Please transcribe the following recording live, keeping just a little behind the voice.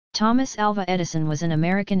Thomas Alva Edison was an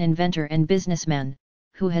American inventor and businessman,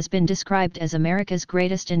 who has been described as America's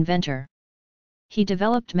greatest inventor. He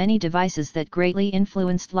developed many devices that greatly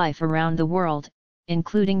influenced life around the world,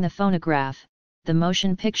 including the phonograph, the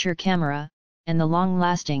motion picture camera, and the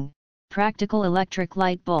long-lasting, practical electric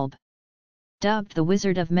light bulb. Dubbed the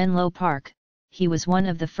Wizard of Menlo Park, he was one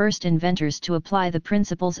of the first inventors to apply the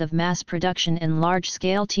principles of mass production and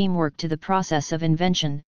large-scale teamwork to the process of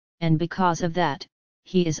invention, and because of that,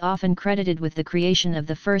 he is often credited with the creation of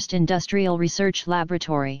the first industrial research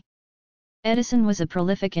laboratory. Edison was a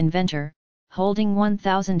prolific inventor, holding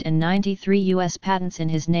 1,093 U.S. patents in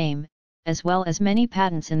his name, as well as many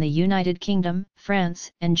patents in the United Kingdom,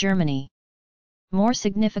 France, and Germany. More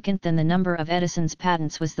significant than the number of Edison's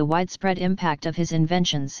patents was the widespread impact of his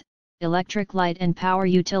inventions. Electric light and power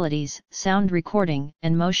utilities, sound recording,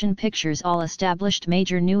 and motion pictures all established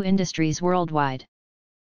major new industries worldwide.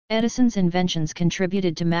 Edison's inventions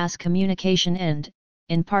contributed to mass communication and,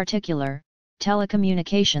 in particular,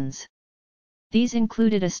 telecommunications. These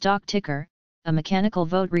included a stock ticker, a mechanical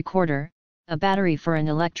vote recorder, a battery for an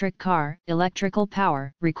electric car, electrical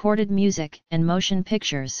power, recorded music, and motion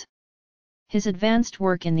pictures. His advanced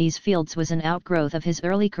work in these fields was an outgrowth of his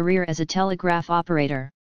early career as a telegraph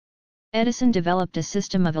operator. Edison developed a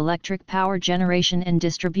system of electric power generation and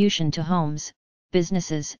distribution to homes,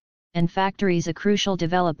 businesses, and factories, a crucial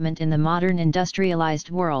development in the modern industrialized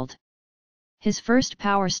world. His first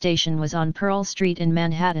power station was on Pearl Street in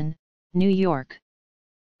Manhattan, New York.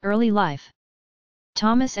 Early life.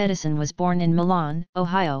 Thomas Edison was born in Milan,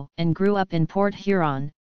 Ohio, and grew up in Port Huron,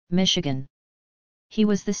 Michigan. He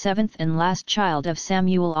was the seventh and last child of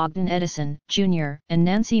Samuel Ogden Edison, Jr., and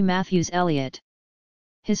Nancy Matthews Elliott.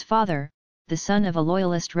 His father, the son of a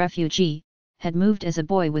Loyalist refugee, had moved as a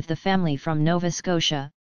boy with the family from Nova Scotia,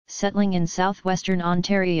 settling in southwestern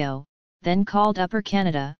Ontario, then called Upper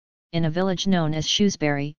Canada, in a village known as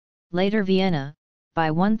Shrewsbury, later Vienna,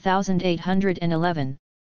 by 1811.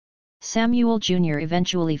 Samuel Jr.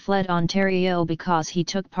 eventually fled Ontario because he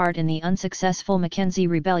took part in the unsuccessful Mackenzie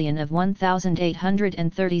Rebellion of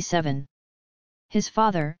 1837. His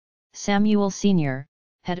father, Samuel Sr.,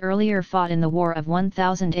 had earlier fought in the War of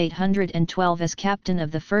 1812 as captain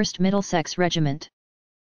of the 1st Middlesex Regiment.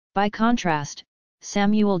 By contrast,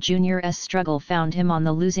 Samuel Jr.'s struggle found him on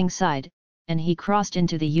the losing side, and he crossed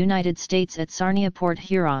into the United States at Sarnia, Port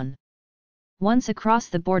Huron. Once across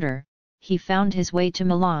the border, he found his way to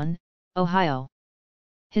Milan, Ohio.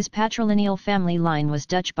 His patrilineal family line was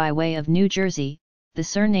Dutch by way of New Jersey. The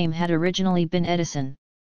surname had originally been Edison.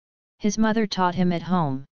 His mother taught him at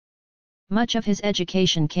home. Much of his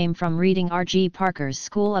education came from reading R.G. Parker's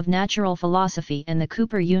School of Natural Philosophy and the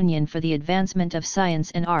Cooper Union for the Advancement of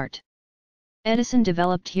Science and Art. Edison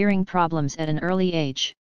developed hearing problems at an early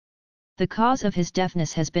age. The cause of his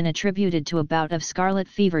deafness has been attributed to a bout of scarlet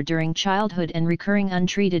fever during childhood and recurring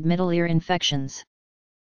untreated middle ear infections.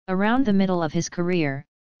 Around the middle of his career,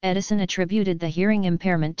 Edison attributed the hearing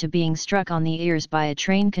impairment to being struck on the ears by a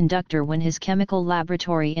train conductor when his chemical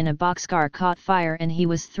laboratory in a boxcar caught fire and he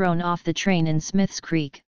was thrown off the train in Smiths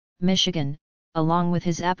Creek, Michigan, along with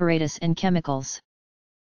his apparatus and chemicals.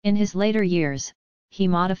 In his later years, he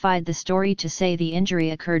modified the story to say the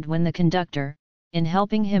injury occurred when the conductor, in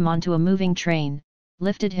helping him onto a moving train,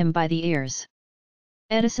 lifted him by the ears.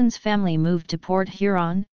 Edison's family moved to Port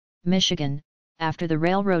Huron, Michigan, after the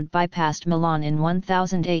railroad bypassed Milan in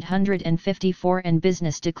 1854 and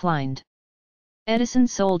business declined. Edison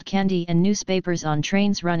sold candy and newspapers on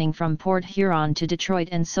trains running from Port Huron to Detroit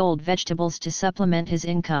and sold vegetables to supplement his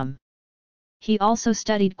income. He also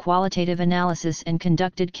studied qualitative analysis and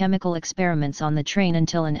conducted chemical experiments on the train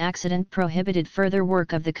until an accident prohibited further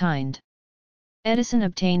work of the kind. Edison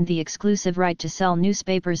obtained the exclusive right to sell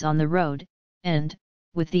newspapers on the road, and,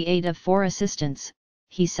 with the aid of 4 assistants,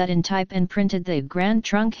 he set in type and printed the Grand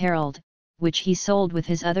Trunk Herald, which he sold with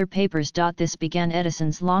his other papers. This began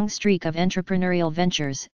Edison's long streak of entrepreneurial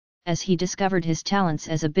ventures, as he discovered his talents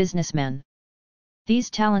as a businessman.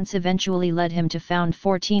 These talents eventually led him to found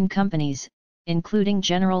 14 companies, including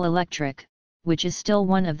General Electric, which is still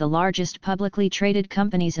one of the largest publicly traded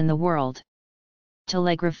companies in the world.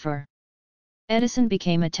 Telegrapher. Edison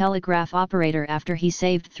became a telegraph operator after he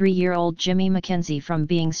saved 3-year-old Jimmy Mackenzie from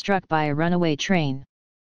being struck by a runaway train.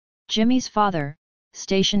 Jimmy's father,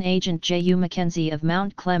 station agent J.U. Mackenzie of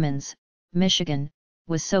Mount Clemens, Michigan,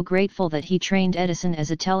 was so grateful that he trained Edison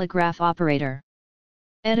as a telegraph operator.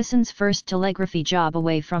 Edison's first telegraphy job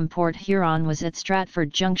away from Port Huron was at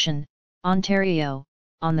Stratford Junction, Ontario,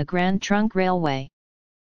 on the Grand Trunk Railway.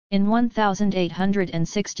 In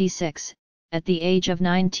 1866, at the age of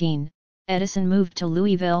 19, Edison moved to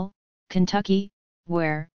Louisville, Kentucky,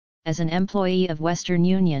 where, as an employee of Western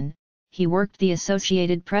Union, he worked the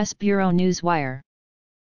Associated Press Bureau Newswire.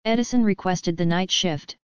 Edison requested the night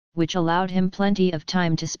shift, which allowed him plenty of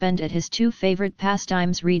time to spend at his two favorite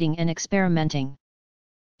pastimes, reading and experimenting.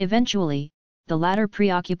 Eventually, the latter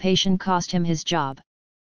preoccupation cost him his job.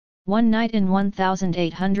 One night in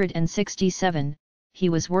 1867, he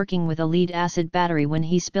was working with a lead-acid battery when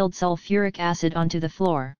he spilled sulfuric acid onto the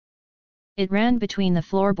floor. It ran between the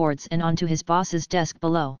floorboards and onto his boss's desk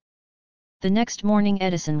below. The next morning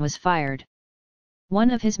Edison was fired. One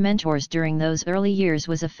of his mentors during those early years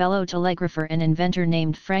was a fellow telegrapher and inventor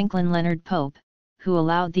named Franklin Leonard Pope, who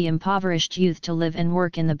allowed the impoverished youth to live and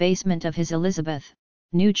work in the basement of his Elizabeth,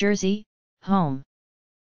 New Jersey, home.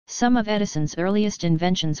 Some of Edison's earliest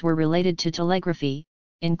inventions were related to telegraphy,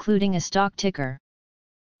 including a stock ticker.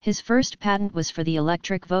 His first patent was for the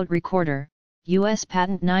electric vote recorder, U.S.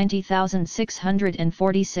 Patent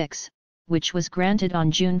 90646, which was granted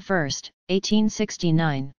on June 1,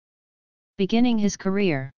 1869. Beginning his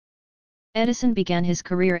career. Edison began his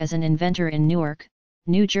career as an inventor in Newark,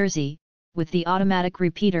 New Jersey, with the automatic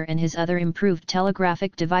repeater and his other improved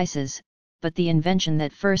telegraphic devices, but the invention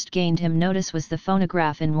that first gained him notice was the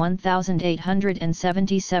phonograph in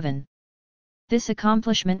 1877. This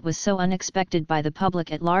accomplishment was so unexpected by the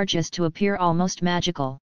public at large as to appear almost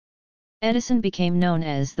magical. Edison became known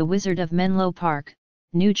as the Wizard of Menlo Park,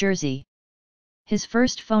 New Jersey. His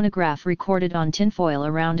first phonograph recorded on tinfoil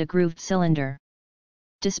around a grooved cylinder.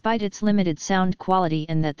 Despite its limited sound quality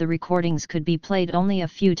and that the recordings could be played only a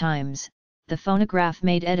few times, the phonograph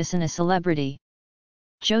made Edison a celebrity.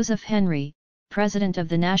 Joseph Henry, president of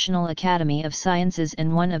the National Academy of Sciences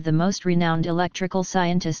and one of the most renowned electrical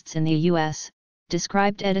scientists in the U.S.,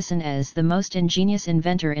 described Edison as the most ingenious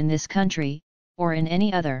inventor in this country, or in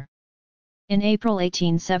any other. In April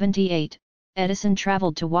 1878, Edison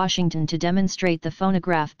traveled to Washington to demonstrate the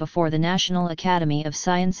phonograph before the National Academy of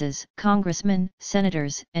Sciences, congressmen,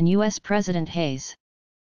 senators, and U.S. President Hayes.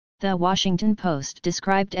 The Washington Post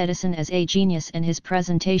described Edison as a genius and his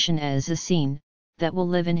presentation as a scene that will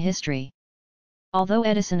live in history. Although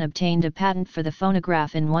Edison obtained a patent for the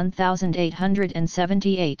phonograph in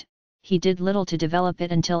 1878, he did little to develop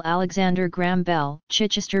it until Alexander Graham Bell,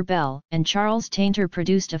 Chichester Bell, and Charles Tainter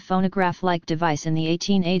produced a phonograph-like device in the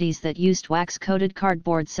 1880s that used wax-coated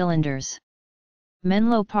cardboard cylinders.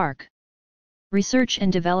 Menlo Park Research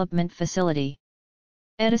and Development Facility.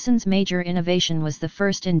 Edison's major innovation was the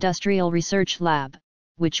first industrial research lab,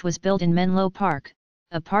 which was built in Menlo Park,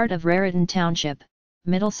 a part of Raritan Township,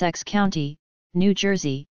 Middlesex County, New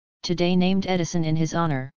Jersey, today named Edison in his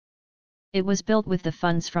honor. It was built with the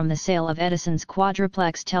funds from the sale of Edison's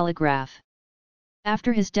quadruplex telegraph.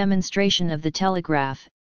 After his demonstration of the telegraph,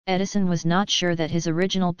 Edison was not sure that his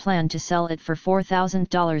original plan to sell it for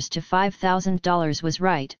 $4,000 to $5,000 was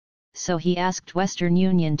right, so he asked Western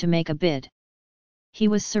Union to make a bid. He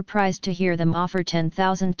was surprised to hear them offer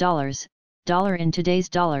 $10,000, dollar in today's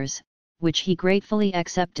dollars, which he gratefully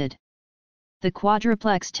accepted. The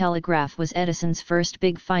quadruplex telegraph was Edison's first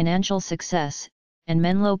big financial success, and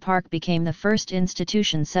Menlo Park became the first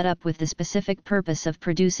institution set up with the specific purpose of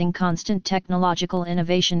producing constant technological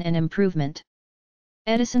innovation and improvement.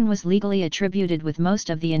 Edison was legally attributed with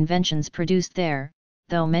most of the inventions produced there,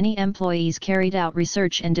 though many employees carried out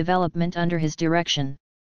research and development under his direction.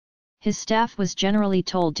 His staff was generally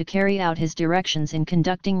told to carry out his directions in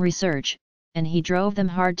conducting research, and he drove them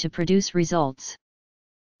hard to produce results.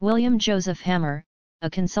 William Joseph Hammer, a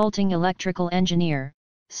consulting electrical engineer,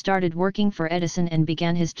 started working for Edison and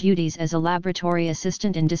began his duties as a laboratory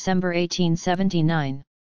assistant in December 1879.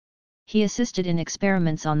 He assisted in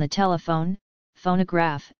experiments on the telephone,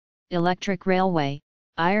 phonograph, electric railway,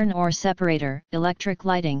 iron ore separator, electric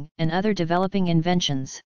lighting, and other developing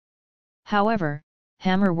inventions. However,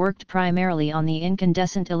 Hammer worked primarily on the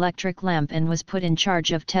incandescent electric lamp and was put in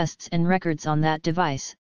charge of tests and records on that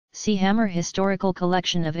device. See Hammer Historical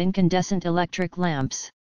Collection of Incandescent Electric Lamps.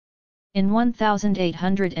 In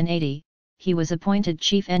 1880, he was appointed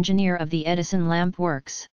chief engineer of the Edison Lamp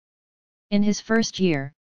Works. In his first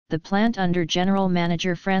year, the plant under General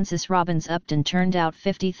Manager Francis Robbins Upton turned out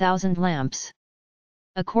 50,000 lamps.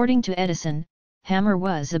 According to Edison, Hammer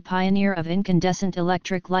was a pioneer of incandescent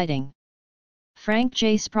electric lighting. Frank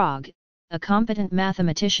J. Sprague, a competent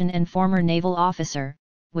mathematician and former naval officer,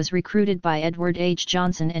 was recruited by Edward H.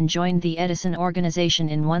 Johnson and joined the Edison organization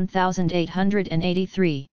in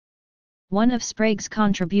 1883. One of Sprague's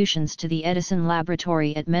contributions to the Edison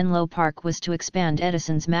laboratory at Menlo Park was to expand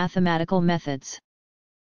Edison's mathematical methods.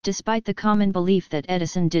 Despite the common belief that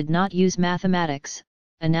Edison did not use mathematics,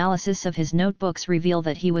 analysis of his notebooks reveal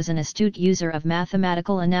that he was an astute user of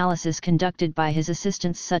mathematical analysis conducted by his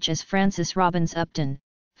assistants such as Francis Robbins Upton,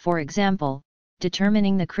 for example,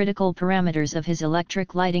 determining the critical parameters of his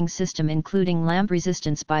electric lighting system including lamp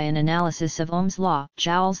resistance by an analysis of Ohm's law,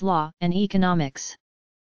 Joules's law, and economics.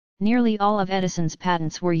 Nearly all of Edison's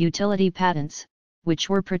patents were utility patents, which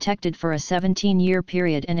were protected for a 17-year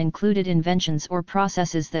period and included inventions or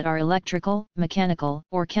processes that are electrical, mechanical,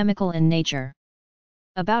 or chemical in nature.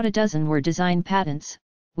 About a dozen were design patents,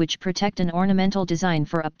 which protect an ornamental design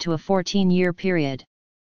for up to a 14-year period.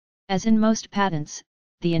 As in most patents,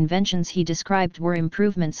 the inventions he described were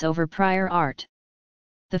improvements over prior art.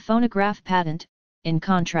 The phonograph patent, in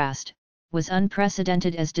contrast, was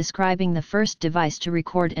unprecedented as describing the first device to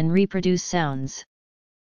record and reproduce sounds.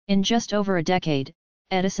 In just over a decade,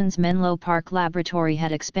 Edison's Menlo Park laboratory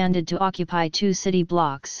had expanded to occupy 2 city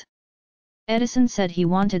blocks. Edison said he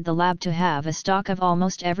wanted the lab to have a stock of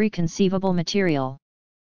almost every conceivable material.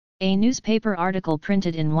 A newspaper article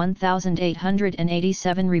printed in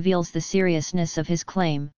 1887 reveals the seriousness of his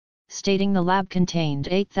claim, stating the lab contained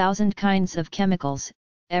 8,000 kinds of chemicals,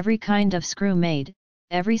 every kind of screw made,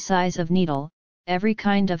 every size of needle, every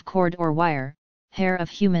kind of cord or wire, hair of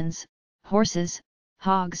humans, horses,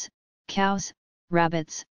 hogs, cows,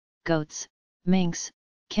 rabbits, goats, minks,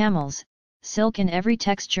 camels, silk in every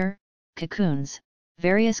texture, cocoons,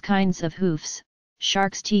 various kinds of hoofs,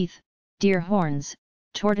 shark's teeth, deer horns,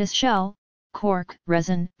 tortoise shell, cork,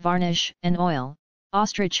 resin, varnish, and oil,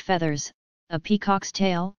 ostrich feathers, a peacock's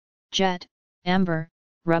tail, jet, amber,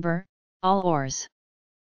 rubber, all ores.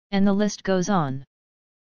 And the list goes on.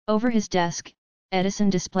 Over his desk, Edison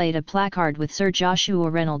displayed a placard with Sir Joshua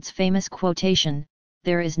Reynolds' famous quotation,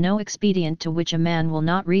 "There is no expedient to which a man will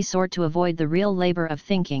not resort to avoid the real labor of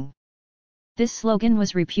thinking." This slogan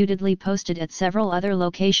was reputedly posted at several other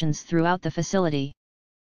locations throughout the facility.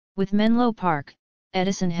 With Menlo Park,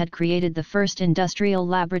 Edison had created the first industrial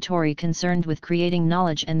laboratory concerned with creating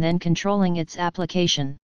knowledge and then controlling its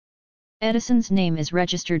application. Edison's name is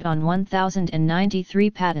registered on 1,093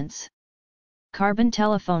 patents. Carbon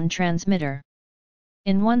telephone transmitter.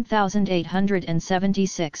 In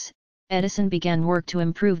 1876, Edison began work to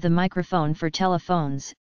improve the microphone for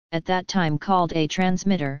telephones, at that time called a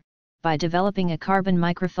transmitter, by developing a carbon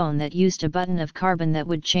microphone that used a button of carbon that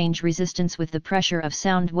would change resistance with the pressure of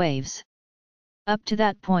sound waves. Up to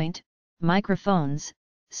that point, microphones,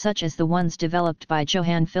 such as the ones developed by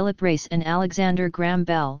Johann Philipp Reis and Alexander Graham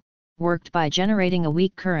Bell, worked by generating a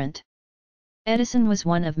weak current. Edison was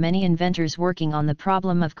one of many inventors working on the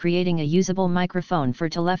problem of creating a usable microphone for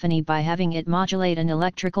telephony by having it modulate an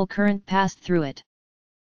electrical current passed through it.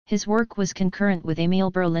 His work was concurrent with Emil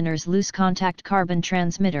Berliner's loose-contact carbon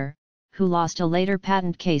transmitter, who lost a later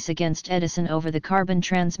patent case against Edison over the carbon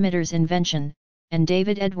transmitter's invention, and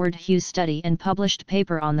David Edward Hughes' study and published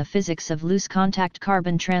paper on the physics of loose-contact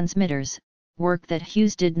carbon transmitters, work that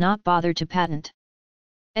Hughes did not bother to patent.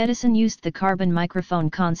 Edison used the carbon microphone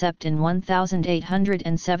concept in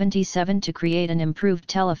 1877 to create an improved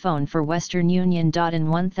telephone for Western Union. In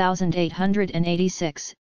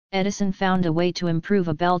 1886, Edison found a way to improve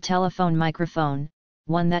a Bell telephone microphone,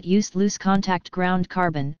 one that used loose-contact ground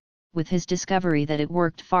carbon, with his discovery that it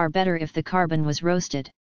worked far better if the carbon was roasted.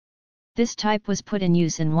 This type was put in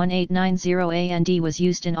use in 1890 and was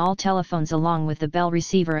used in all telephones along with the Bell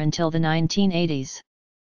receiver until the 1980s.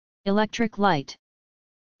 Electric light.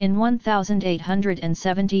 In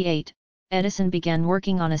 1878, Edison began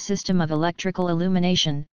working on a system of electrical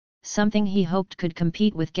illumination, something he hoped could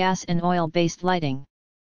compete with gas and oil-based lighting.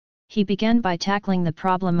 He began by tackling the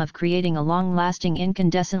problem of creating a long-lasting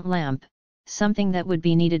incandescent lamp, something that would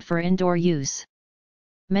be needed for indoor use.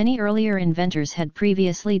 Many earlier inventors had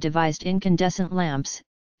previously devised incandescent lamps,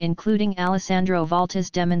 including Alessandro Volta's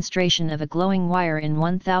demonstration of a glowing wire in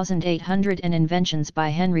 1800 and inventions by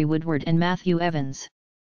Henry Woodward and Matthew Evans.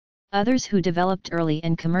 Others who developed early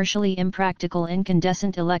and commercially impractical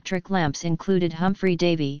incandescent electric lamps included Humphrey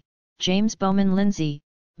Davy, James Bowman Lindsay,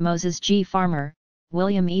 Moses G. Farmer,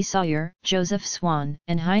 William E. Sawyer, Joseph Swan,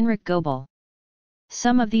 and Heinrich Goebel.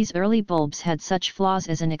 Some of these early bulbs had such flaws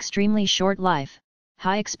as an extremely short life,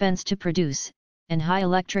 high expense to produce, and high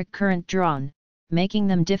electric current drawn, making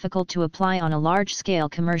them difficult to apply on a large scale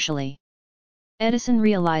commercially. Edison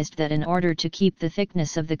realized that in order to keep the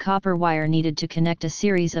thickness of the copper wire needed to connect a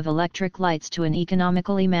series of electric lights to an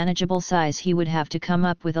economically manageable size, he would have to come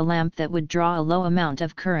up with a lamp that would draw a low amount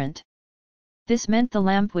of current. This meant the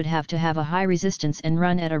lamp would have to have a high resistance and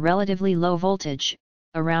run at a relatively low voltage,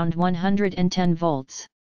 around 110 volts.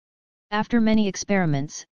 After many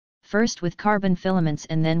experiments, first with carbon filaments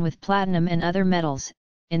and then with platinum and other metals,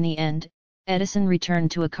 in the end, Edison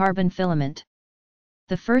returned to a carbon filament.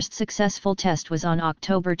 The first successful test was on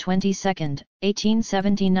October 22,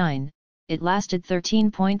 1879, it lasted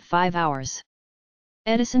 13.5 hours.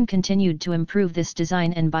 Edison continued to improve this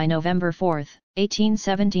design and by November 4,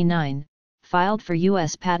 1879, filed for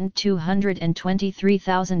U.S. Patent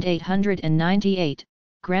 223,898,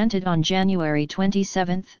 granted on January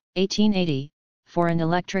 27, 1880, for an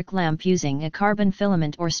electric lamp using a carbon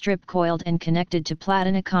filament or strip coiled and connected to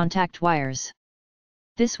platina contact wires.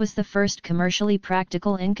 This was the first commercially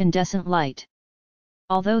practical incandescent light.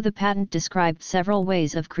 Although the patent described several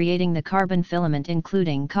ways of creating the carbon filament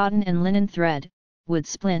including cotton and linen thread, wood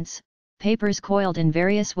splints, papers coiled in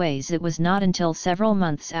various ways, it was not until several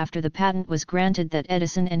months after the patent was granted that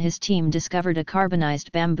Edison and his team discovered a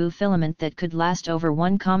carbonized bamboo filament that could last over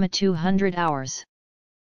 1,200 hours.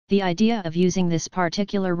 The idea of using this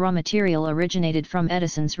particular raw material originated from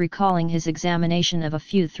Edison's recalling his examination of a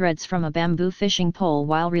few threads from a bamboo fishing pole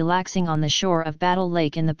while relaxing on the shore of Battle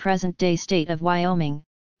Lake in the present-day state of Wyoming,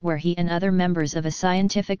 where he and other members of a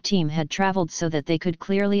scientific team had traveled so that they could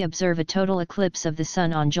clearly observe a total eclipse of the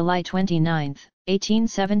Sun on July 29,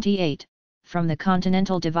 1878, from the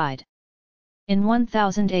Continental Divide. In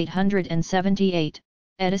 1878,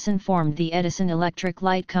 Edison formed the Edison Electric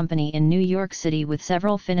Light Company in New York City with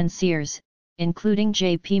several financiers, including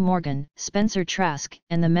J.P. Morgan, Spencer Trask,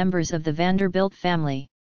 and the members of the Vanderbilt family.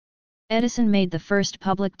 Edison made the first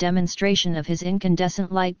public demonstration of his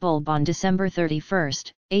incandescent light bulb on December 31,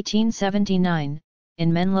 1879,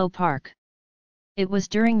 in Menlo Park. It was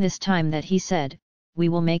during this time that he said, "We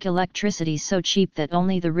will make electricity so cheap that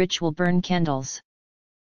only the rich will burn candles."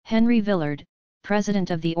 Henry Villard, president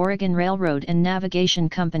of the Oregon Railroad and Navigation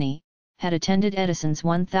Company, had attended Edison's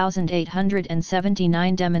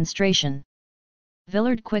 1879 demonstration.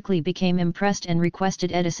 Villard quickly became impressed and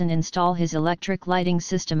requested Edison install his electric lighting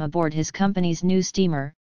system aboard his company's new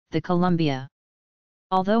steamer, the Columbia.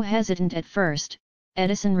 Although hesitant at first,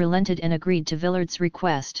 Edison relented and agreed to Villard's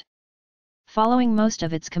request. Following most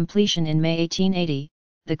of its completion in May 1880,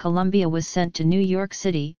 the Columbia was sent to New York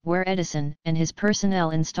City, where Edison and his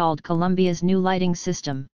personnel installed Columbia's new lighting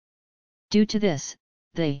system. Due to this,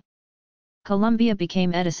 the Columbia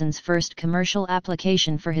became Edison's first commercial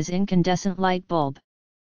application for his incandescent light bulb.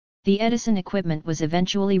 The Edison equipment was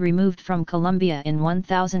eventually removed from Columbia in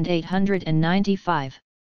 1895.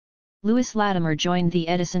 Louis Latimer joined the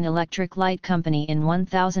Edison Electric Light Company in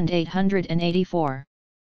 1884.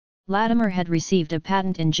 Latimer had received a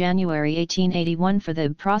patent in January 1881 for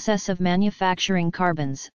the process of manufacturing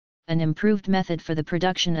carbons, an improved method for the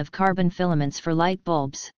production of carbon filaments for light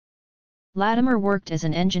bulbs. Latimer worked as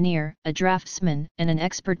an engineer, a draftsman, and an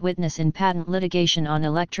expert witness in patent litigation on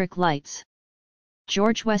electric lights.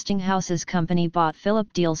 George Westinghouse's company bought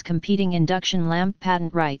Philip Deal's competing induction lamp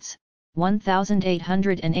patent rights,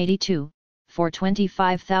 1882, for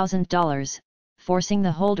 $25,000. Forcing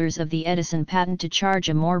the holders of the Edison patent to charge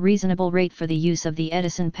a more reasonable rate for the use of the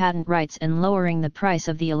Edison patent rights and lowering the price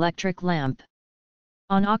of the electric lamp.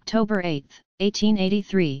 On October 8,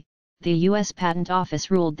 1883, the U.S. Patent Office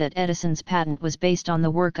ruled that Edison's patent was based on the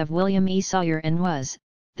work of William E. Sawyer and was,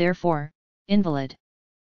 therefore, invalid.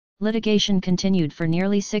 Litigation continued for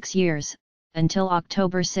nearly 6 years, until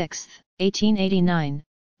October 6, 1889,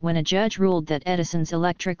 when a judge ruled that Edison's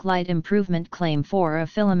electric light improvement claim for a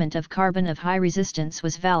filament of carbon of high resistance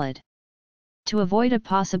was valid. To avoid a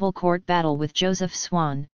possible court battle with Joseph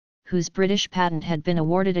Swan, whose British patent had been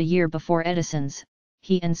awarded a year before Edison's,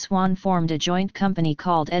 he and Swan formed a joint company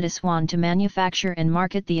called Ediswan to manufacture and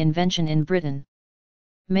market the invention in Britain.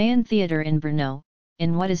 Mayan Theatre in Brno,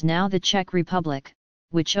 in what is now the Czech Republic,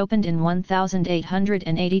 which opened in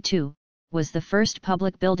 1882, was the first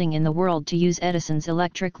public building in the world to use Edison's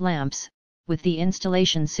electric lamps, with the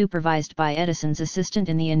installation supervised by Edison's assistant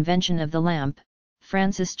in the invention of the lamp,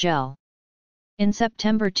 Francis Gell. In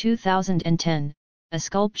September 2010, a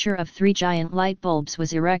sculpture of 3 giant light bulbs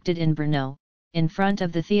was erected in Brno, in front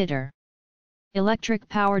of the theatre. Electric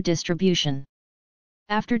power distribution.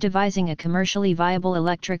 After devising a commercially viable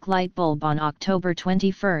electric light bulb on October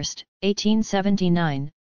 21, 1879,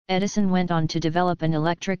 Edison went on to develop an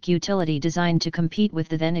electric utility designed to compete with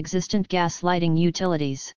the then existent gas lighting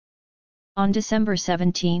utilities. On December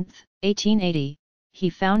 17, 1880, he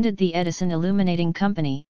founded the Edison Illuminating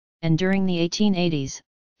Company, and during the 1880s,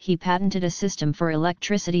 he patented a system for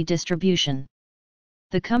electricity distribution.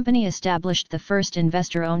 The company established the first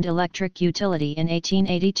investor-owned electric utility in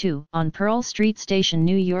 1882 on Pearl Street Station,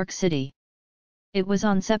 New York City. It was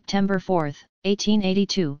on September 4,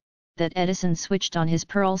 1882, that Edison switched on his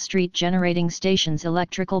Pearl Street generating station's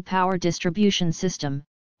electrical power distribution system,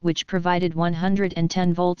 which provided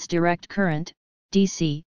 110 volts direct current,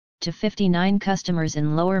 DC, to 59 customers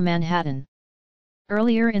in Lower Manhattan.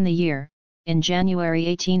 Earlier in the year, in January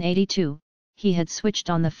 1882, he had switched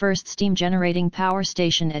on the first steam-generating power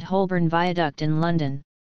station at Holborn Viaduct in London.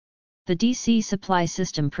 The DC supply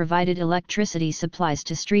system provided electricity supplies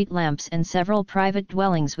to street lamps and several private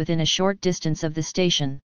dwellings within a short distance of the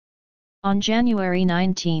station. On January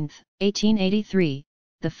 19, 1883,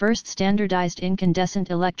 the first standardized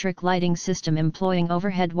incandescent electric lighting system employing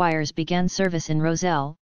overhead wires began service in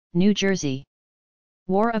Roselle, New Jersey.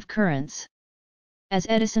 War of Currents. As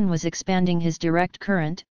Edison was expanding his direct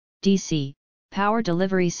current, DC, power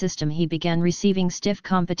delivery system, he began receiving stiff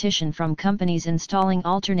competition from companies installing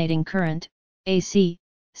alternating current, AC,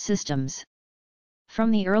 systems.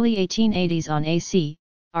 From the early 1880s on, AC,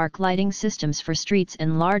 arc lighting systems for streets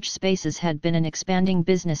and large spaces had been an expanding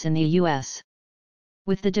business in the U.S.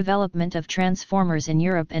 With the development of transformers in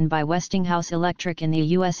Europe and by Westinghouse Electric in the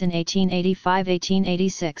U.S. in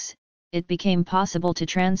 1885-1886, it became possible to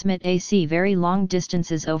transmit AC very long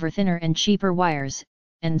distances over thinner and cheaper wires,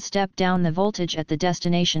 and step down the voltage at the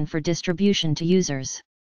destination for distribution to users.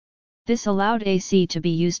 This allowed AC to be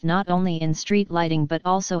used not only in street lighting but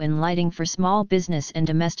also in lighting for small business and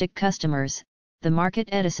domestic customers. The market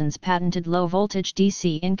Edison's patented low-voltage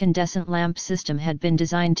DC incandescent lamp system had been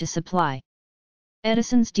designed to supply.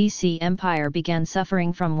 Edison's DC empire began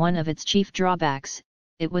suffering from one of its chief drawbacks: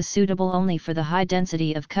 it was suitable only for the high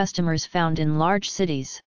density of customers found in large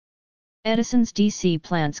cities. Edison's DC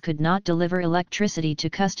plants could not deliver electricity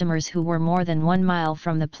to customers who were more than 1 mile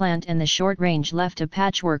from the plant, and the short range left a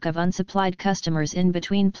patchwork of unsupplied customers in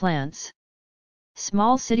between plants.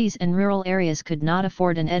 Small cities and rural areas could not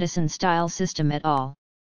afford an Edison-style system at all.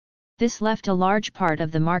 This left a large part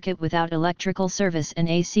of the market without electrical service, and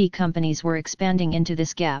AC companies were expanding into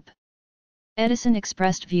this gap. Edison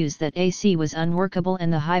expressed views that AC was unworkable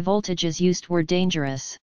and the high voltages used were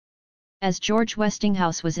dangerous. As George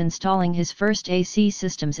Westinghouse was installing his first AC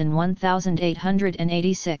systems in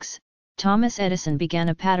 1886, Thomas Edison began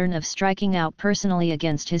a pattern of striking out personally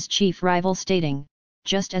against his chief rival, stating,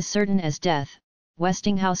 "Just as certain as death,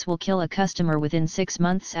 Westinghouse will kill a customer within 6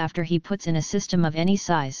 months after he puts in a system of any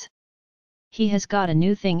size. He has got a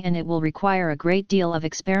new thing and it will require a great deal of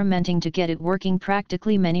experimenting to get it working."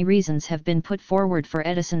 Practically many reasons have been put forward for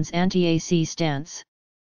Edison's anti-AC stance.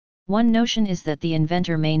 One notion is that the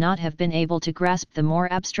inventor may not have been able to grasp the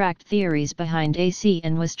more abstract theories behind AC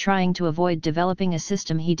and was trying to avoid developing a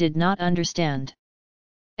system he did not understand.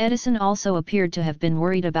 Edison also appeared to have been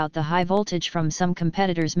worried about the high voltage from some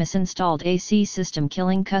competitors' misinstalled AC system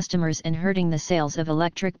killing customers and hurting the sales of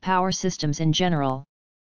electric power systems in general.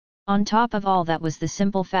 On top of all that was the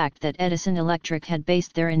simple fact that Edison Electric had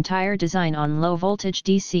based their entire design on low-voltage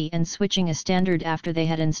DC, and switching a standard after they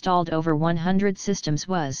had installed over 100 systems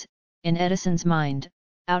was, in Edison's mind,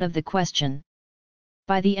 out of the question.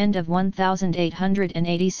 By the end of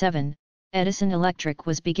 1887, Edison Electric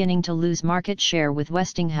was beginning to lose market share with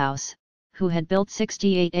Westinghouse, who had built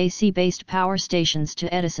 68 AC-based power stations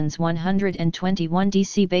to Edison's 121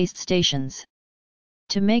 DC-based stations.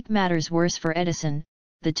 To make matters worse for Edison,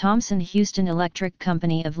 the Thomson-Houston Electric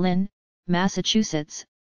Company of Lynn, Massachusetts,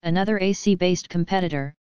 another AC-based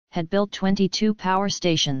competitor, had built 22 power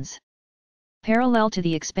stations. Parallel to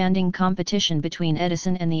the expanding competition between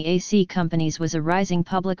Edison and the AC companies was a rising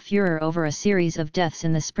public furor over a series of deaths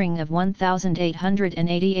in the spring of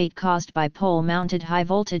 1888 caused by pole-mounted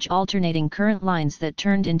high-voltage alternating current lines that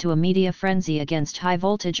turned into a media frenzy against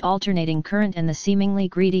high-voltage alternating current and the seemingly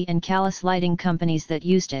greedy and callous lighting companies that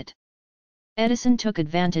used it. Edison took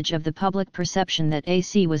advantage of the public perception that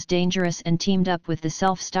AC was dangerous and teamed up with the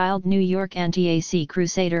self-styled New York anti-AC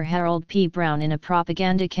crusader Harold P. Brown in a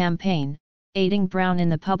propaganda campaign, aiding Brown in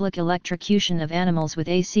the public electrocution of animals with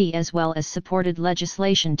AC, as well as supported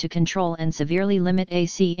legislation to control and severely limit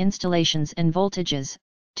AC installations and voltages,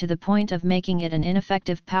 to the point of making it an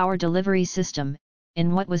ineffective power delivery system,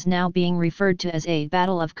 in what was now being referred to as a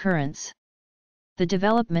battle of currents. The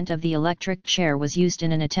development of the electric chair was used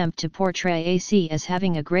in an attempt to portray AC as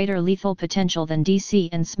having a greater lethal potential than DC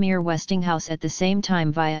and smear Westinghouse at the same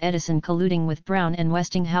time via Edison colluding with Brown and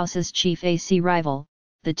Westinghouse's chief AC rival,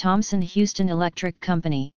 the Thomson-Houston Electric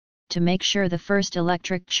Company, to make sure the first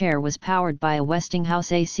electric chair was powered by a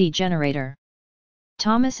Westinghouse AC generator.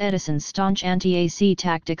 Thomas Edison's staunch anti-AC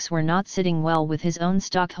tactics were not sitting well with his own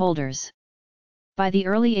stockholders. By the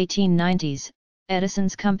early 1890s,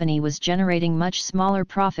 Edison's company was generating much smaller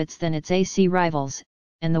profits than its AC rivals,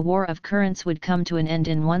 and the war of currents would come to an end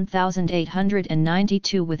in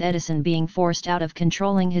 1892 with Edison being forced out of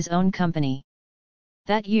controlling his own company.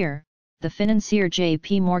 That year, the financier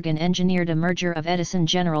J.P. Morgan engineered a merger of Edison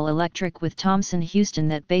General Electric with Thomson Houston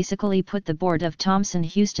that basically put the board of Thomson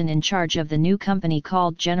Houston in charge of the new company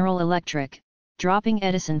called General Electric, dropping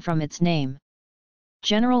Edison from its name.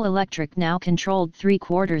 General Electric now controlled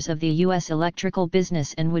 3/4 of the U.S. electrical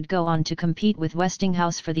business and would go on to compete with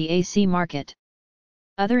Westinghouse for the AC market.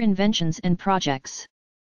 Other inventions and projects.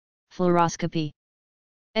 Fluoroscopy.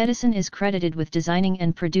 Edison is credited with designing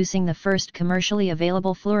and producing the first commercially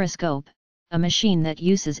available fluoroscope, a machine that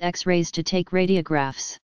uses X-rays to take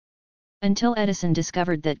radiographs. Until Edison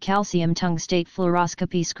discovered that calcium tungstate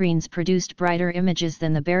fluoroscopy screens produced brighter images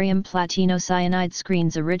than the barium platinocyanide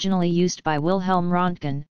screens originally used by Wilhelm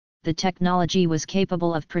Röntgen, the technology was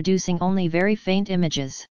capable of producing only very faint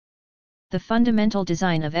images. The fundamental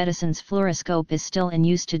design of Edison's fluoroscope is still in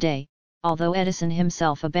use today, although Edison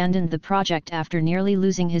himself abandoned the project after nearly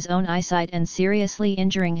losing his own eyesight and seriously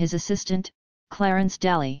injuring his assistant, Clarence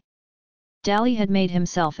Daly. Daly had made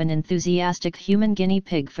himself an enthusiastic human guinea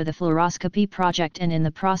pig for the fluoroscopy project and in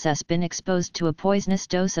the process been exposed to a poisonous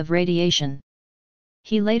dose of radiation.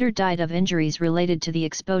 He later died of injuries related to the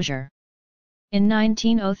exposure. In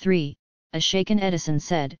 1903, a shaken Edison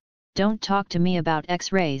said, "Don't talk to me about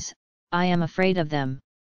X-rays, I am afraid of them."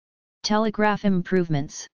 Telegraph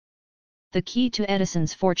improvements. The key to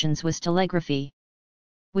Edison's fortunes was telegraphy.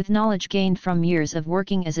 With knowledge gained from years of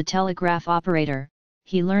working as a telegraph operator,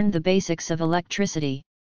 he learned the basics of electricity.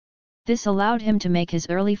 This allowed him to make his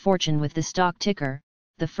early fortune with the stock ticker,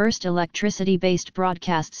 the first electricity-based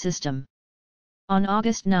broadcast system. On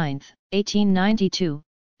August 9, 1892,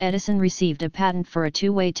 Edison received a patent for a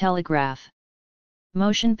two-way telegraph.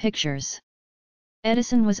 Motion pictures.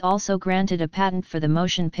 Edison was also granted a patent for the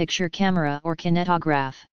motion picture camera or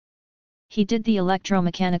kinetograph. He did the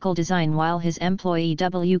electromechanical design while his employee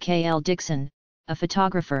W.K.L. Dixon, a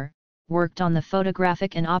photographer, worked on the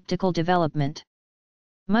photographic and optical development.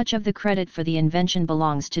 Much of the credit for the invention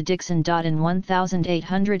belongs to Dixon. In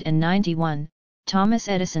 1891, Thomas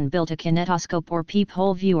Edison built a kinetoscope or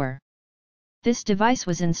peephole viewer. This device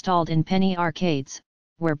was installed in penny arcades,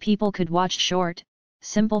 where people could watch short,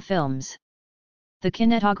 simple films. The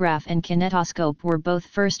kinetograph and kinetoscope were both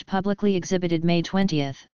first publicly exhibited May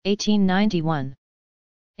 20, 1891.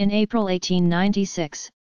 In April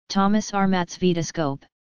 1896, Thomas Armat's Vitascope,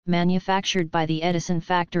 manufactured by the Edison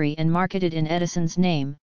factory and marketed in Edison's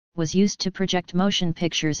name, was used to project motion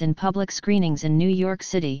pictures in public screenings in New York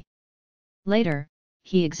City. Later,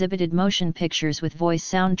 he exhibited motion pictures with voice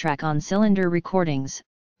soundtrack on cylinder recordings,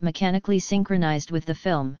 mechanically synchronized with the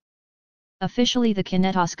film. Officially, the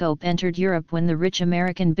kinetoscope entered Europe when the rich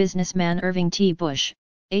American businessman Irving T. Bush,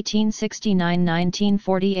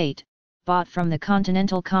 1869–1948, bought from the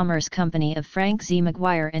Continental Commerce Company of Frank Z.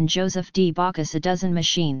 McGuire and Joseph D. Baucus a dozen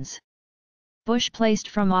machines. Bush placed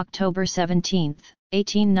from October 17,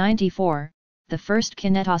 1894, the first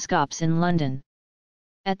kinetoscopes in London.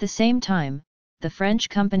 At the same time, the French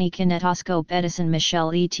company Kinetoscope Edison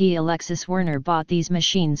Michel et Alexis Werner bought these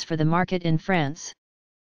machines for the market in France.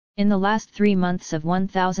 In the last 3 months of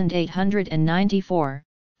 1894,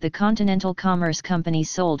 the Continental Commerce Company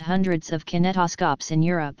sold hundreds of kinetoscopes in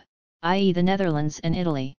Europe, i.e. the Netherlands and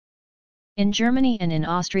Italy. In Germany and in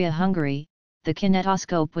Austria-Hungary, the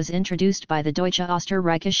kinetoscope was introduced by the Deutsche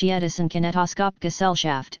Österreichische Edison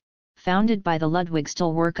Kinetoskop-Gesellschaft, founded by the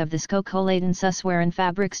Ludwigstahlwerk of the Skokoläden-Suswaren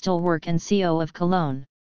Fabrikstahlwerk and CO of Cologne.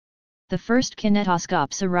 The first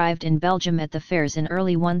kinetoscopes arrived in Belgium at the fairs in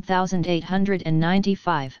early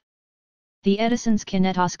 1895. The Edison's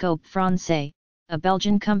Kinetoscope Français, a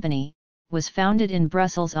Belgian company, was founded in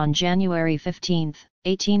Brussels on January 15,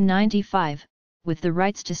 1895, with the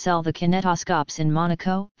rights to sell the kinetoscopes in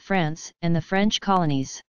Monaco, France, and the French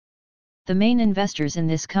colonies. The main investors in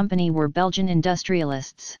this company were Belgian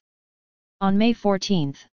industrialists. On May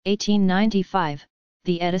 14, 1895,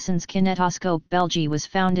 the Edison's Kinetoscope Belgique was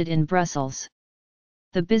founded in Brussels.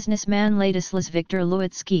 The businessman Ladislas Victor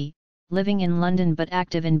Lewitsky, living in London but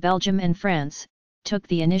active in Belgium and France, took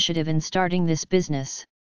the initiative in starting this business.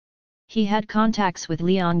 He had contacts with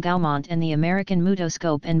Leon Gaumont and the American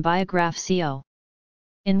Mutoscope and Biograph Co.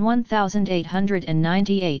 In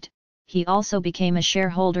 1898, he also became a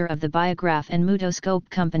shareholder of the Biograph and Mutoscope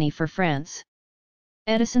Company for France.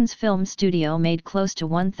 Edison's film studio made close to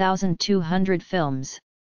 1,200 films.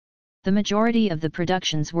 The majority of the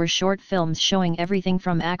productions were short films showing everything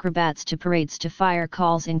from acrobats to parades to fire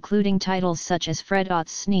calls, including titles such as Fred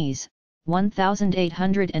Ott's Sneeze,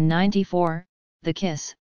 1894, The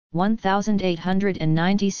Kiss,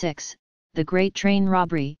 1896, The Great Train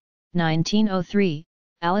Robbery, 1903,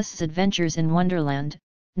 Alice's Adventures in Wonderland,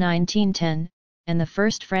 1910, and the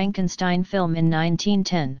first Frankenstein film in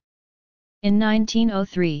 1910. In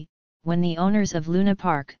 1903, when the owners of Luna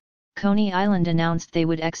Park, Coney Island announced they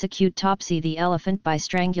would execute Topsy the elephant by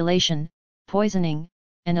strangulation, poisoning,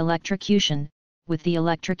 and electrocution, with the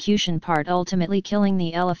electrocution part ultimately killing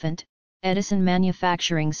the elephant, Edison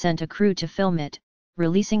Manufacturing sent a crew to film it,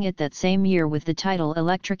 releasing it that same year with the title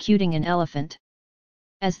Electrocuting an Elephant.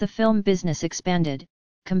 As the film business expanded,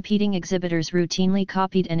 competing exhibitors routinely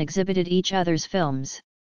copied and exhibited each other's films.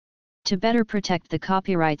 To better protect the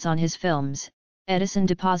copyrights on his films, Edison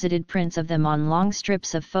deposited prints of them on long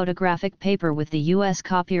strips of photographic paper with the U.S.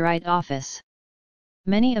 Copyright Office.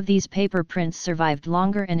 Many of these paper prints survived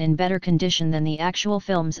longer and in better condition than the actual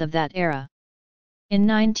films of that era. In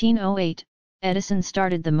 1908, Edison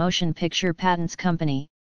started the Motion Picture Patents Company,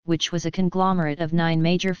 which was a conglomerate of 9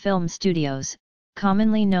 major film studios,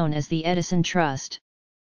 commonly known as the Edison Trust.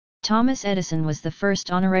 Thomas Edison was the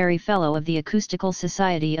first honorary fellow of the Acoustical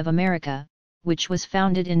Society of America, which was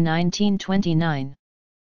founded in 1929.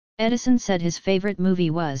 Edison said his favorite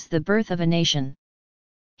movie was The Birth of a Nation.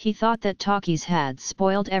 He thought that talkies had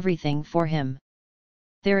spoiled everything for him.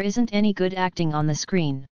 There isn't any good acting on the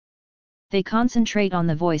screen. They concentrate on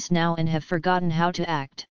the voice now and have forgotten how to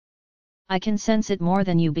act. I can sense it more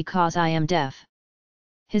than you because I am deaf.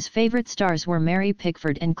 His favorite stars were Mary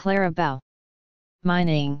Pickford and Clara Bow.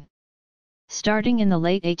 Mining. Starting in the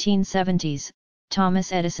late 1870s,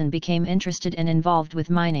 Thomas Edison became interested and involved with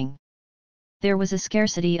mining. There was a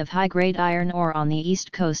scarcity of high-grade iron ore on the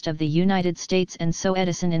east coast of the United States, and so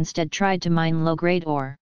Edison instead tried to mine low-grade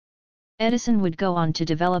ore. Edison would go on to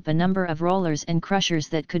develop a number of rollers and crushers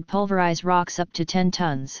that could pulverize rocks up to 10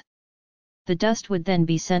 tons. The dust would then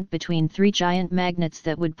be sent between 3 giant magnets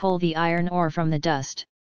that would pull the iron ore from the dust.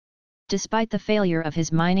 Despite the failure of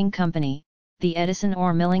his mining company, the Edison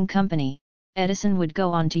Ore Milling Company, Edison would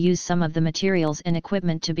go on to use some of the materials and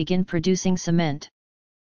equipment to begin producing cement.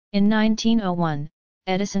 In 1901,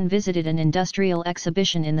 Edison visited an industrial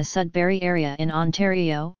exhibition in the Sudbury area in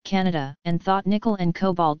Ontario, Canada, and thought nickel and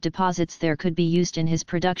cobalt deposits there could be used in his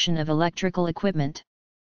production of electrical equipment.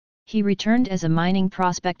 He returned as a mining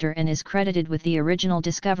prospector and is credited with the original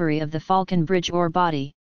discovery of the Falcon Bridge ore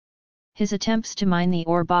body. His attempts to mine the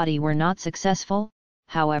ore body were not successful,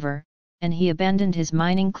 however, and he abandoned his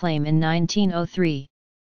mining claim in 1903.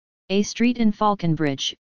 A street in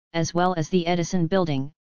Falconbridge, as well as the Edison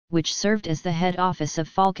Building, which served as the head office of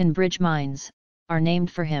Falconbridge Mines, are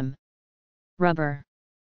named for him. Rubber.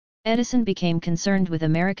 Edison became concerned with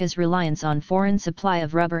America's reliance on foreign supply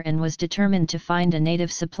of rubber and was determined to find a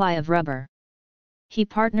native supply of rubber. He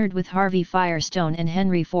partnered with Harvey Firestone and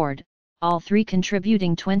Henry Ford, all 3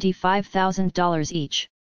 contributing $25,000 each,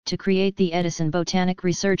 to create the Edison Botanic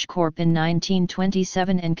Research Corp. In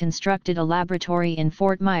 1927 and constructed a laboratory in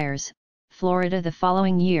Fort Myers, Florida the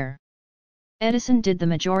following year. Edison did the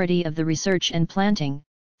majority of the research and planting,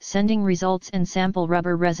 sending results and sample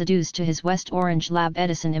rubber residues to his West Orange lab.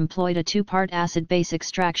 Edison employed a 2-part acid-base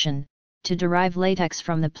extraction, to derive latex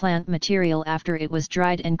from the plant material after it was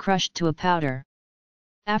dried and crushed to a powder.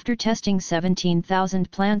 After testing 17,000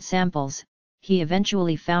 plant samples, he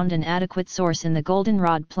eventually found an adequate source in the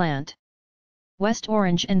goldenrod plant. West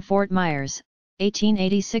Orange and Fort Myers,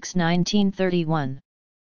 1886–1931.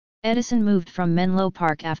 Edison moved from Menlo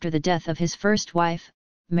Park after the death of his first wife,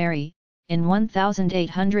 Mary, in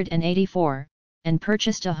 1884, and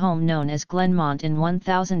purchased a home known as Glenmont in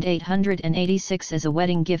 1886 as a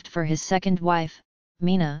wedding gift for his second wife,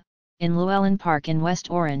 Mina, in Llewellyn Park in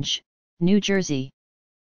West Orange, New Jersey.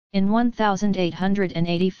 In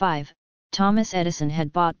 1885, Thomas Edison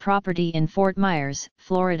had bought property in Fort Myers,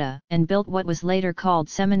 Florida, and built what was later called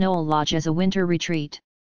Seminole Lodge as a winter retreat.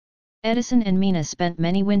 Edison and Mina spent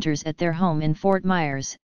many winters at their home in Fort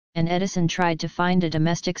Myers, and Edison tried to find a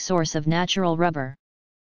domestic source of natural rubber.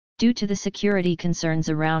 Due to the security concerns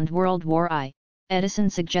around World War I, Edison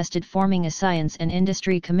suggested forming a science and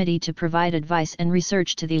industry committee to provide advice and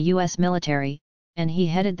research to the U.S. military, and he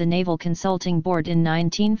headed the Naval Consulting Board in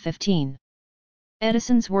 1915.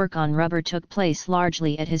 Edison's work on rubber took place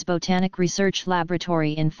largely at his Botanic Research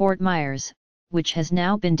Laboratory in Fort Myers, which has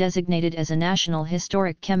now been designated as a National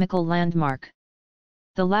Historic Chemical Landmark.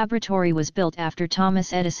 The laboratory was built after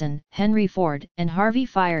Thomas Edison, Henry Ford, and Harvey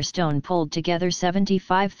Firestone pulled together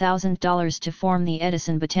 $75,000 to form the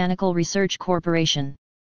Edison Botanical Research Corporation.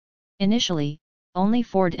 Initially, only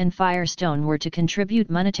Ford and Firestone were to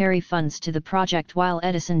contribute monetary funds to the project while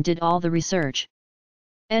Edison did all the research.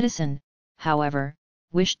 Edison, however,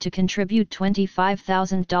 wished to contribute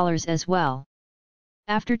 $25,000 as well.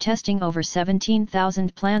 After testing over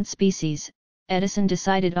 17,000 plant species, Edison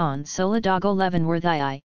decided on Solidago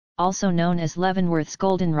leavenworthii, also known as Leavenworth's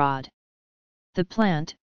goldenrod. The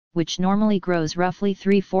plant, which normally grows roughly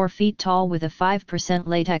 3–4 feet tall with a 5%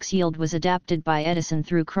 latex yield, was adapted by Edison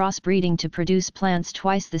through crossbreeding to produce plants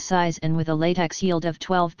twice the size and with a latex yield of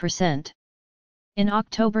 12%. In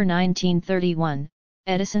October 1931,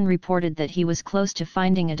 Edison reported that he was close to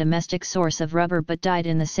finding a domestic source of rubber but died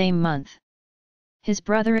in the same month. His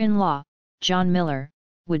brother-in-law, John Miller,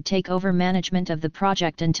 would take over management of the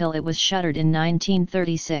project until it was shuttered in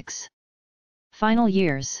 1936. Final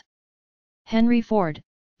years. Henry Ford,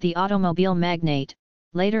 the automobile magnate,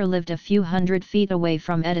 later lived a few hundred feet away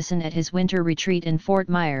from Edison at his winter retreat in Fort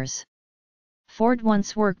Myers. Ford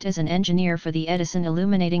once worked as an engineer for the Edison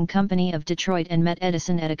Illuminating Company of Detroit and met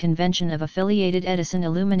Edison at a convention of affiliated Edison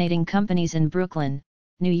Illuminating Companies in Brooklyn,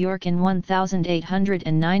 New York in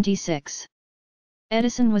 1896.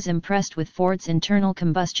 Edison was impressed with Ford's internal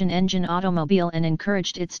combustion engine automobile and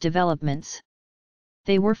encouraged its developments.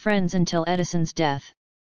 They were friends until Edison's death.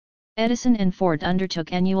 Edison and Ford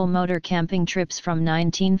undertook annual motor camping trips from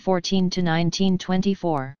 1914 to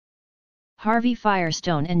 1924. Harvey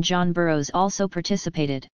Firestone and John Burroughs also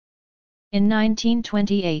participated. In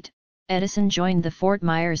 1928, Edison joined the Fort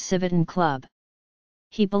Myers Civitan Club.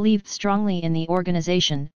 He believed strongly in the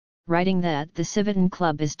organization, writing that the Civitan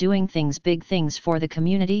Club is doing big things for the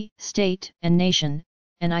community, state, and nation,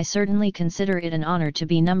 and I certainly consider it an honor to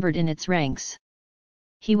be numbered in its ranks.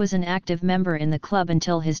 He was an active member in the club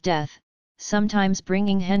until his death, sometimes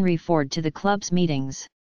bringing Henry Ford to the club's meetings.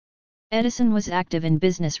 Edison was active in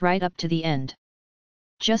business right up to the end.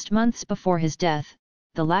 Just months before his death,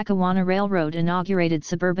 the Lackawanna Railroad inaugurated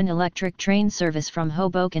suburban electric train service from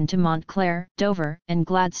Hoboken to Montclair, Dover, and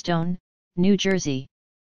Gladstone, New Jersey.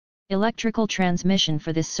 Electrical transmission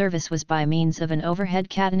for this service was by means of an overhead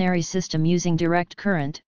catenary system using direct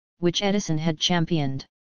current, which Edison had championed.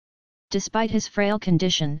 Despite his frail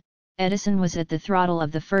condition, Edison was at the throttle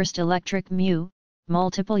of the first electric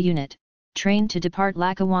multiple unit, train to depart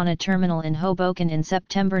Lackawanna Terminal in Hoboken in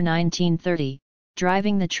September 1930,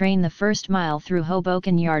 driving the train the first mile through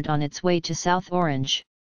Hoboken Yard on its way to South Orange.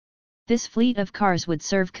 This fleet of cars would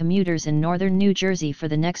serve commuters in northern New Jersey for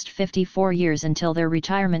the next 54 years until their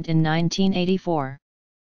retirement in 1984.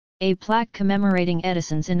 A plaque commemorating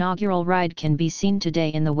Edison's inaugural ride can be seen today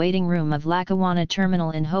in the waiting room of Lackawanna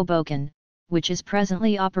Terminal in Hoboken, which is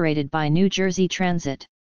presently operated by New Jersey Transit.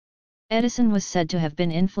 Edison was said to have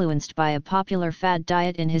been influenced by a popular fad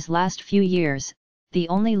diet in his last few years. The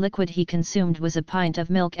only liquid he consumed was a pint of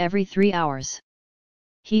milk every 3 hours.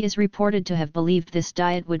 He is reported to have believed this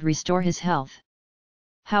diet would restore his health.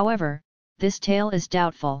 However, this tale is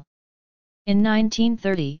doubtful. In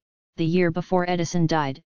 1930, the year before Edison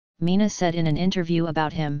died, Mina said in an interview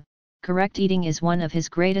about him, "Correct eating is one of his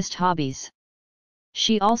greatest hobbies."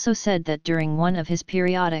 She also said that during one of his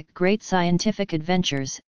periodic great scientific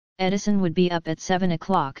adventures, Edison would be up at 7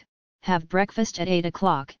 o'clock, have breakfast at 8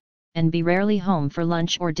 o'clock, and be rarely home for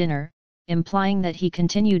lunch or dinner, implying that he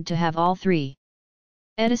continued to have all three.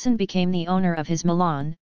 Edison became the owner of his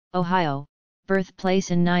Milan, Ohio,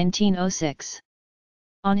 birthplace in 1906.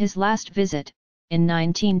 On his last visit, in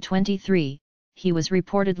 1923, he was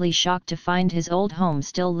reportedly shocked to find his old home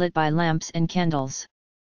still lit by lamps and candles.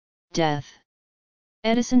 Death.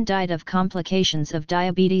 Edison died of complications of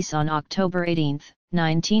diabetes on October 18,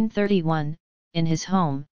 1931, in his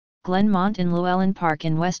home, Glenmont in Llewellyn Park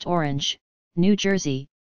in West Orange, New Jersey,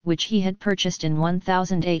 which he had purchased in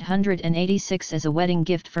 1886 as a wedding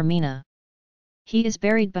gift for Mina. He is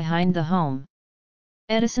buried behind the home.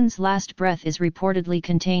 Edison's last breath is reportedly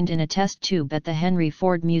contained in a test tube at the Henry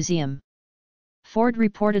Ford Museum. Ford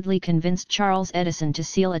reportedly convinced Charles Edison to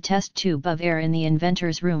seal a test tube of air in the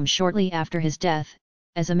inventor's room shortly after his death,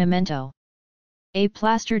 as a memento. A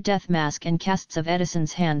plaster death mask and casts of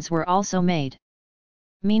Edison's hands were also made.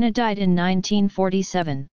 Mina died in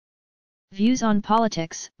 1947. Views on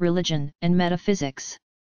politics, religion, and metaphysics.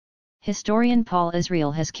 Historian Paul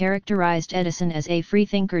Israel has characterized Edison as a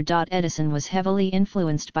freethinker. Edison was heavily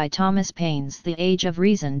influenced by Thomas Paine's The Age of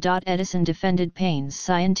Reason. Edison defended Paine's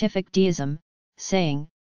scientific deism, saying,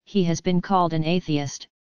 "He has been called an atheist,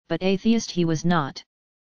 but atheist he was not."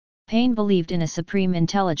 Paine believed in a supreme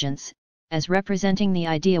intelligence, as representing the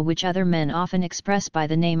idea which other men often express by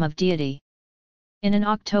the name of deity. In an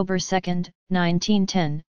October 2,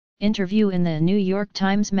 1910, interview in the New York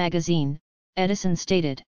Times Magazine, Edison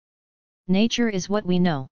stated, "Nature is what we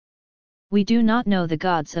know. We do not know the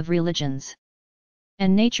gods of religions.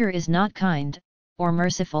 And nature is not kind, or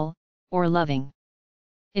merciful, or loving.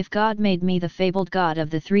 If God made me the fabled God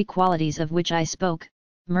of the three qualities of which I spoke,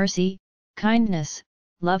 mercy, kindness,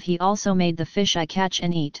 love, he also made the fish I catch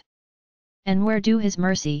and eat. And where do his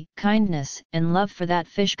mercy, kindness, and love for that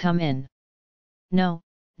fish come in? No,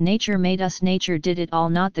 "Nature made us, nature did it all,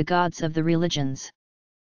 not the gods of the religions."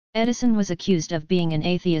 Edison was accused of being an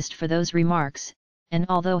atheist for those remarks, and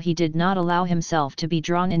although he did not allow himself to be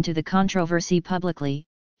drawn into the controversy publicly,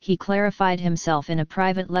 he clarified himself in a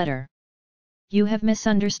private letter. "You have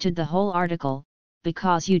misunderstood the whole article,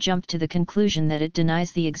 because you jumped to the conclusion that it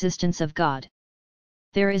denies the existence of God.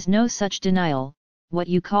 There is no such denial. What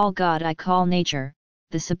you call God I call nature,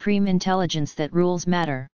 the supreme intelligence that rules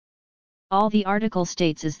matter. All the article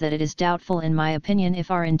states is that it is doubtful in my opinion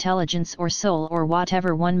if our intelligence or soul or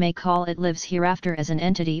whatever one may call it lives hereafter as an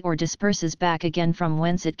entity or disperses back again from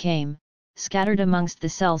whence it came, scattered amongst the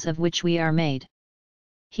cells of which we are made."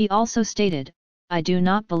 He also stated, "I do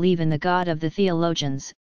not believe in the God of the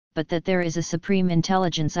theologians, but that there is a supreme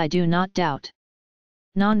intelligence I do not doubt."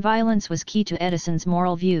 Nonviolence was key to Edison's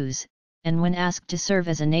moral views, and when asked to serve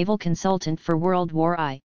as a naval consultant for World War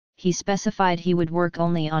I, he specified he would work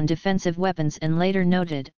only on defensive weapons and later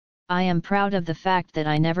noted, "I am proud of the fact that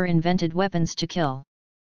I never invented weapons to kill."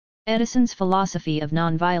 Edison's philosophy of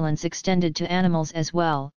nonviolence extended to animals as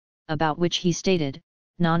well, about which he stated,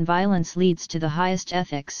 "Nonviolence leads to the highest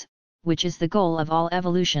ethics, which is the goal of all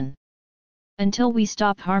evolution. Until we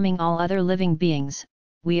stop harming all other living beings,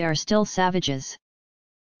 we are still savages."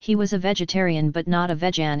 He was a vegetarian but not a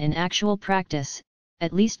vegan in actual practice,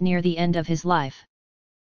 at least near the end of his life.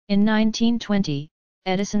 In 1920,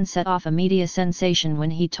 Edison set off a media sensation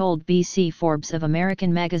when he told B.C. Forbes of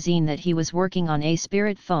American magazine that he was working on a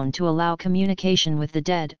spirit phone to allow communication with the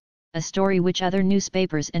dead, a story which other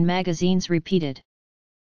newspapers and magazines repeated.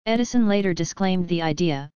 Edison later disclaimed the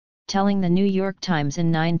idea, telling the New York Times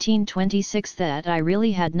in 1926 that "I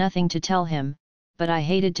really had nothing to tell him, but I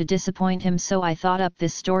hated to disappoint him, so I thought up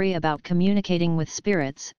this story about communicating with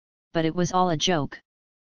spirits, but it was all a joke."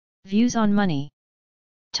 Views on money.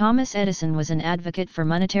 Thomas Edison was an advocate for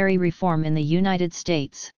monetary reform in the United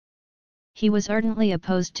States. He was ardently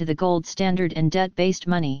opposed to the gold standard and debt-based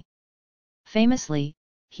money. Famously,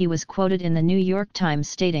 he was quoted in the New York Times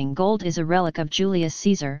stating, "Gold is a relic of Julius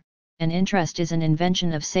Caesar, and interest is an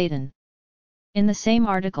invention of Satan." In the same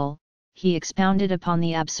article, he expounded upon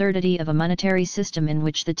the absurdity of a monetary system in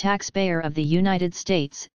which the taxpayer of the United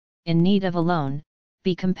States, in need of a loan,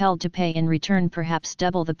 be compelled to pay in return perhaps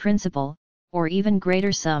double the principal, or even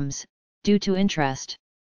greater sums, due to interest.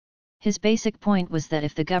 His basic point was that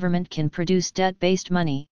if the government can produce debt-based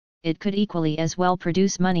money, it could equally as well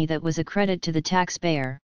produce money that was a credit to the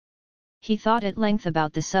taxpayer. He thought at length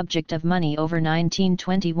about the subject of money over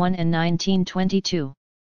 1921 and 1922.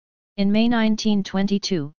 In May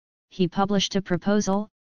 1922, he published a proposal,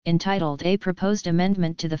 entitled "A Proposed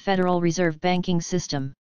Amendment to the Federal Reserve Banking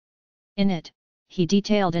System." In it, he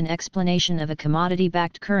detailed an explanation of a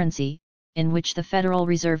commodity-backed currency, in which the Federal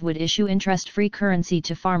Reserve would issue interest-free currency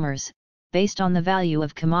to farmers, based on the value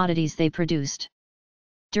of commodities they produced.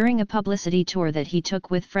 During a publicity tour that he took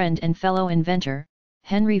with friend and fellow inventor,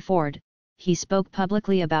 Henry Ford, he spoke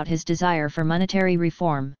publicly about his desire for monetary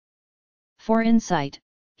reform. For insight,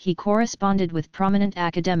 he corresponded with prominent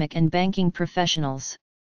academic and banking professionals.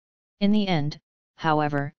 In the end,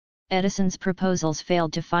 however, Edison's proposals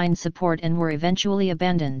failed to find support and were eventually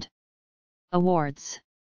abandoned. Awards.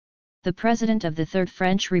 The President of the Third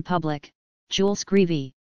French Republic, Jules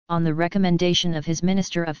Grevy, on the recommendation of his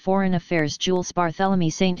Minister of Foreign Affairs Jules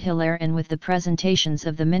Barthélemy Saint-Hilaire and with the presentations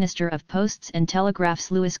of the Minister of Posts and Telegraphs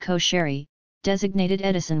Louis Cochery, designated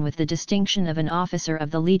Edison with the distinction of an Officer of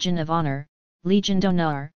the Legion of Honor, Légion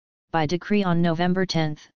d'honneur, by decree on November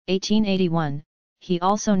 10, 1881. He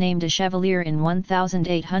also named a Chevalier in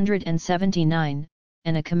 1879,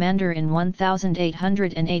 and a Commander in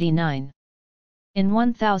 1889. In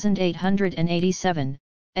 1887,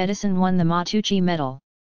 Edison won the Matteucci Medal.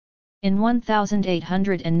 In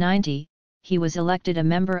 1890, he was elected a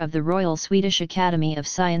member of the Royal Swedish Academy of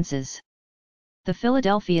Sciences. The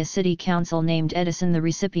Philadelphia City Council named Edison the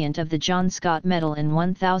recipient of the John Scott Medal in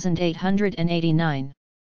 1889.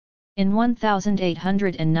 In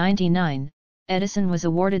 1899, Edison was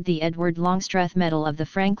awarded the Edward Longstreth Medal of the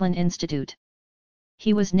Franklin Institute.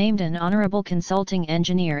 He was named an honorable consulting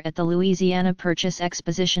engineer at the Louisiana Purchase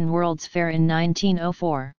Exposition World's Fair in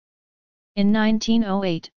 1904. In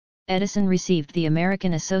 1908, Edison received the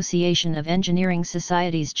American Association of Engineering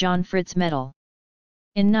Society's John Fritz Medal.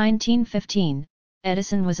 In 1915,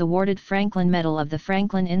 Edison was awarded Franklin Medal of the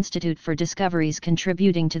Franklin Institute for discoveries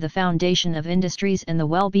contributing to the foundation of industries and the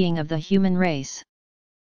well-being of the human race.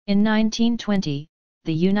 In 1920,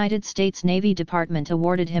 the United States Navy Department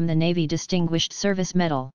awarded him the Navy Distinguished Service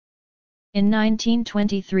Medal. In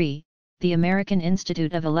 1923, the American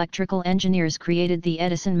Institute of Electrical Engineers created the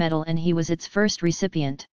Edison Medal and he was its first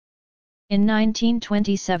recipient. In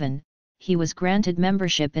 1927, he was granted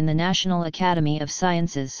membership in the National Academy of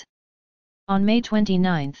Sciences. On May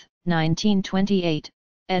 29, 1928,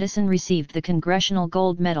 Edison received the Congressional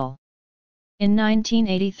Gold Medal. In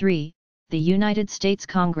 1983, the United States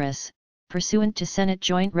Congress, pursuant to Senate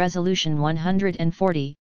Joint Resolution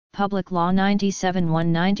 140, Public Law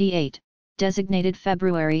 97-198, designated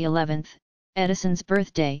February 11, Edison's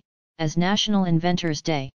birthday, as National Inventors'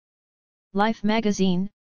 Day. Life magazine,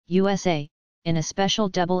 USA, in a special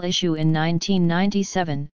double issue in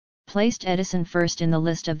 1997, placed Edison first in the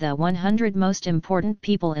list of the 100 most important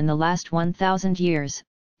people in the last 1,000 years,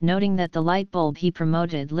 noting that the light bulb he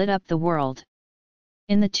promoted lit up the world.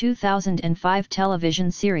 In the 2005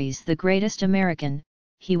 television series The Greatest American,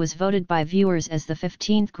 he was voted by viewers as the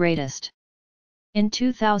 15th greatest. In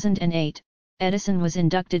 2008, Edison was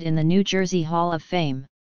inducted in the New Jersey Hall of Fame.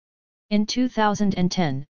 In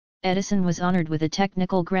 2010, Edison was honored with a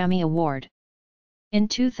Technical Grammy Award. In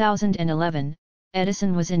 2011,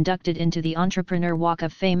 Edison was inducted into the Entrepreneur Walk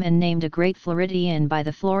of Fame and named a Great Floridian by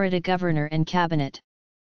the Florida Governor and Cabinet.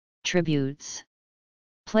 Tributes.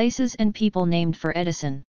 Places and people named for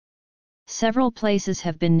Edison. Several places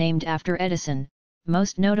have been named after Edison,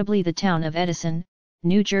 most notably the town of Edison,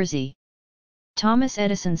 New Jersey. Thomas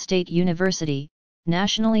Edison State University,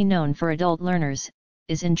 nationally known for adult learners,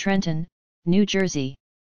 is in Trenton, New Jersey.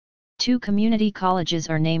 2 community colleges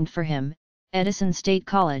are named for him: Edison State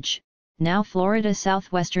College, now Florida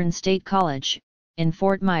Southwestern State College, in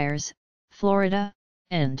Fort Myers, Florida,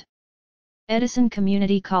 and Edison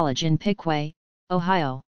Community College in Piqua,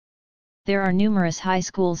 Ohio. There are numerous high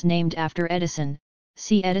schools named after Edison,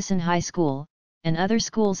 see Edison High School, and other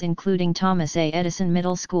schools including Thomas A. Edison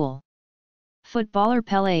Middle School. Footballer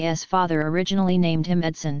Pelé's father originally named him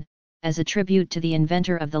Edson, as a tribute to the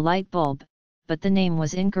inventor of the light bulb, but the name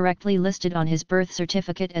was incorrectly listed on his birth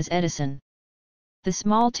certificate as Edison. The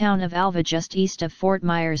small town of Alva just east of Fort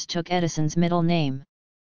Myers took Edison's middle name.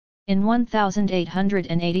 In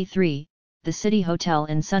 1883, the City Hotel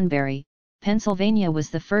in Sunbury, Pennsylvania was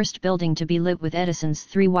the first building to be lit with Edison's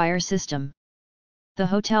 3-wire system. The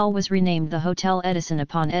hotel was renamed the Hotel Edison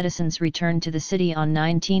upon Edison's return to the city on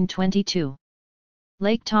 1922.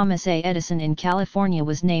 Lake Thomas A. Edison in California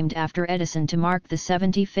was named after Edison to mark the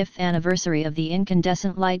 75th anniversary of the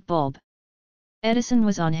incandescent light bulb. Edison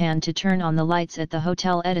was on hand to turn on the lights at the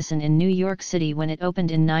Hotel Edison in New York City when it opened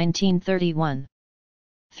in 1931.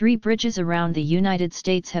 3 bridges around the United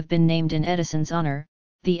States have been named in Edison's honor: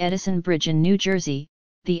 the Edison Bridge in New Jersey,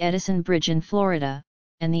 the Edison Bridge in Florida,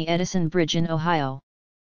 and the Edison Bridge in Ohio.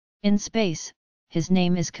 In space, his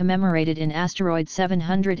name is commemorated in asteroid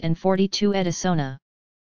 742 Edisona.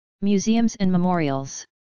 Museums and memorials.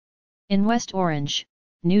 In West Orange,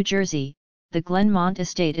 New Jersey, the Glenmont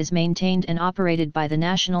Estate is maintained and operated by the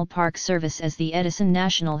National Park Service as the Edison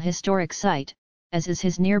National Historic Site, as is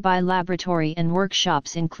his nearby laboratory and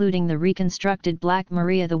workshops including the reconstructed Black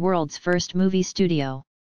Maria, the world's first movie studio.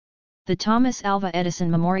 The Thomas Alva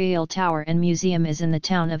Edison Memorial Tower and Museum is in the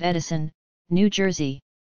town of Edison, New Jersey.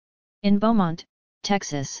 In Beaumont,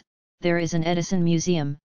 Texas, there is an Edison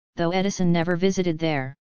Museum, though Edison never visited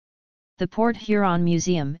there. The Port Huron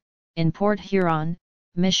Museum, in Port Huron,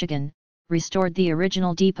 Michigan, restored the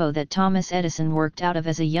original depot that Thomas Edison worked out of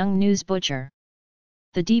as a young news butcher.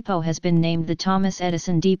 The depot has been named the Thomas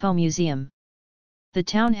Edison Depot Museum. The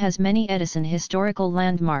town has many Edison historical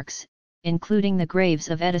landmarks, including the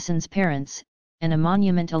graves of Edison's parents, and a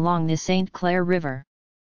monument along the St. Clair River.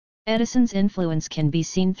 Edison's influence can be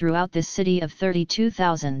seen throughout this city of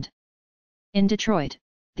 32,000. In Detroit,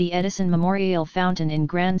 the Edison Memorial Fountain in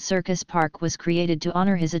Grand Circus Park was created to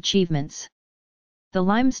honor his achievements. The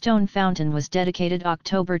limestone fountain was dedicated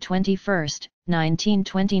October 21,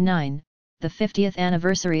 1929, the 50th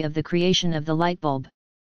anniversary of the creation of the light bulb.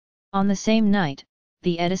 On the same night,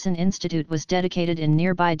 the Edison Institute was dedicated in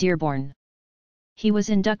nearby Dearborn. He was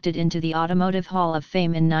inducted into the Automotive Hall of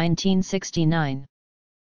Fame in 1969.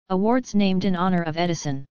 Awards named in honor of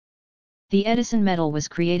Edison. The Edison Medal was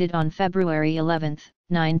created on February 11,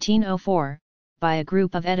 1904, by a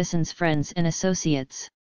group of Edison's friends and associates.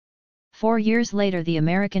 4 years later, the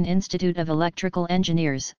American Institute of Electrical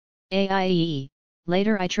Engineers, AIEE,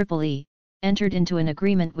 later IEEE, entered into an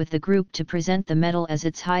agreement with the group to present the medal as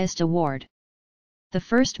its highest award. The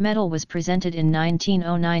first medal was presented in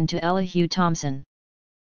 1909 to Elihu Thomson.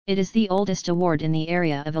 It is the oldest award in the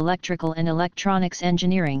area of electrical and electronics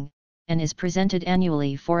engineering, and is presented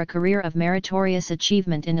annually for a career of meritorious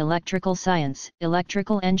achievement in electrical science,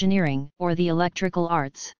 electrical engineering, or the electrical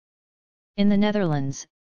arts. In the Netherlands,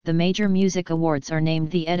 the major music awards are named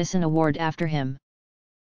the Edison Award after him.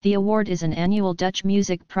 The award is an annual Dutch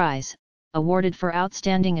music prize, awarded for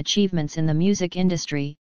outstanding achievements in the music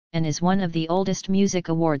industry, and is one of the oldest music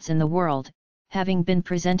awards in the world, having been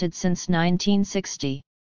presented since 1960.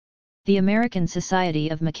 The American Society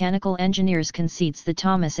of Mechanical Engineers concedes the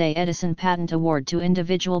Thomas A. Edison Patent Award to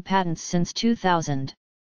individual patents since 2000.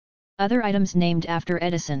 Other items named after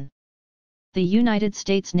Edison. The United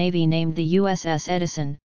States Navy named the USS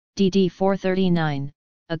Edison, DD-439,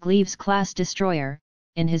 a Gleaves-class destroyer,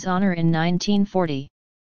 in his honor in 1940.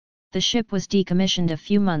 The ship was decommissioned a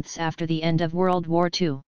few months after the end of World War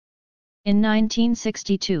II. In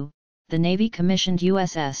 1962, the Navy commissioned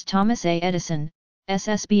USS Thomas A. Edison,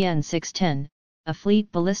 SSBN 610, a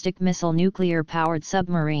fleet ballistic missile nuclear-powered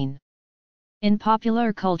submarine. In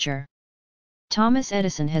popular culture, Thomas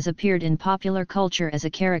Edison has appeared in popular culture as a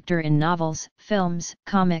character in novels, films,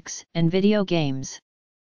 comics, and video games.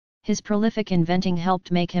 His prolific inventing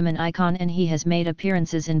helped make him an icon, and he has made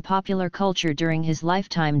appearances in popular culture during his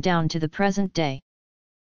lifetime down to the present day.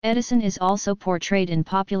 Edison is also portrayed in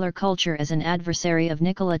popular culture as an adversary of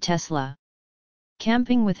Nikola Tesla.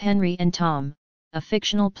 Camping with Henry and Tom, a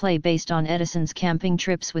fictional play based on Edison's camping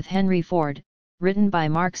trips with Henry Ford, written by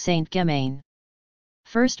Mark St. Gemain.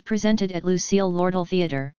 First presented at Lucille Lortel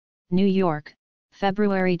Theatre, New York,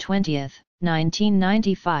 February 20,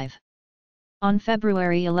 1995. On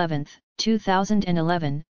February 11,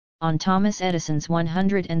 2011, on Thomas Edison's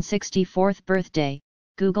 164th birthday,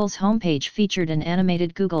 Google's homepage featured an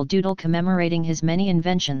animated Google Doodle commemorating his many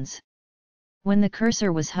inventions. When the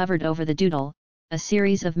cursor was hovered over the doodle, a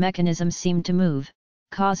series of mechanisms seemed to move,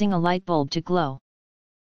 causing a light bulb to glow.